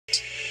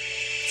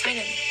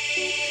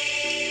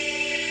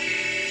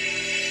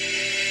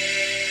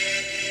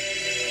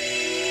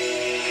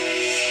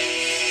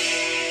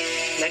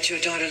let your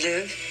daughter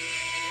live?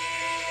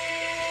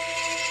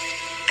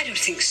 I don't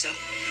think so.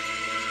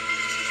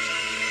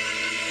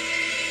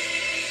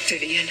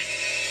 Vivian,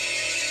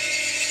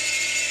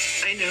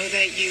 I know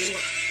that you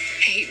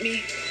hate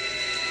me,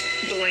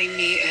 blame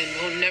me, and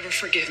will never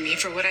forgive me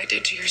for what I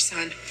did to your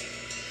son.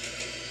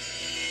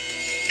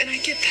 And I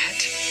get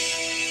that.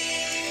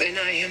 And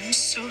I am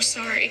so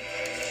sorry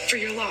for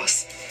your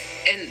loss.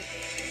 And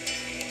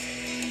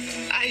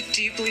I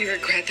deeply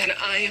regret that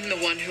I am the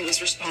one who was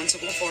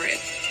responsible for it.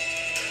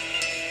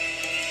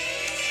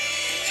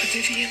 But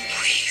Vivian,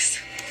 please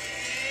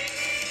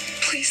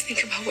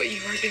think about what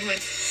you are doing.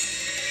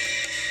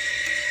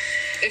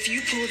 If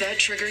you pull that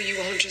trigger, you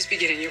won't just be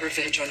getting your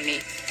revenge on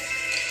me.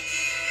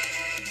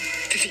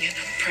 Vivian,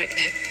 I'm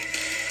pregnant.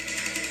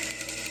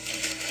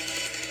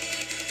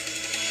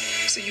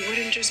 So you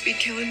wouldn't just be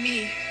killing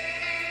me.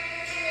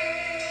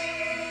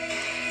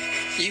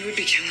 You would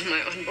be killing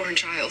my unborn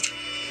child.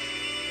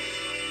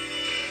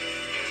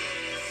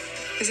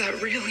 Is that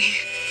really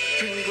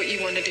what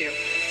you want to do?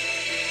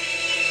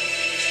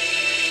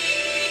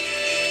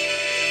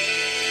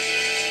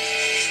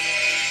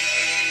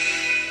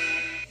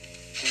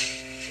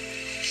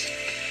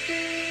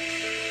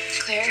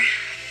 Claire,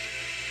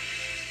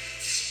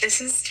 this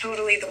is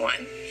totally the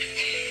one.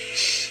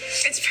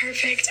 It's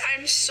perfect.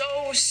 I'm so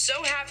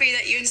happy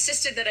that you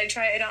insisted that I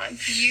try it on.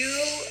 You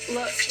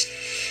looked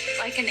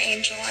like an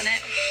angel in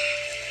it.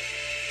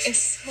 It's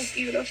so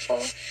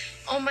beautiful.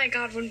 Oh my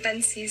God, when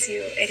Ben sees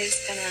you, it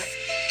is gonna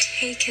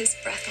take his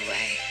breath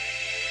away.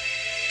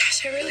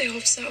 Gosh, I really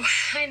hope so.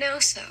 I know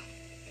so.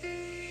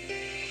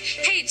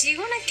 Hey, do you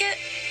want to get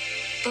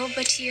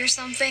boba tea or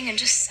something and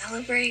just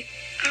celebrate?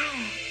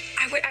 Oh,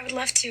 I would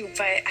love to,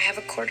 but I have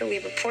a quarterly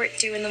report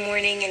due in the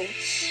morning, and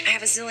I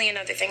have a zillion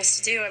other things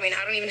to do. I mean,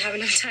 I don't even have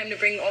enough time to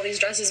bring all these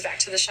dresses back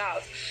to the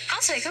shop.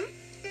 I'll take them.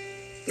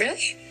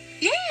 Really?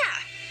 Yeah,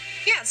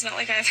 it's not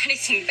like I have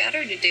anything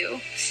better to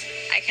do.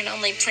 I can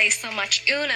only play so much Uno.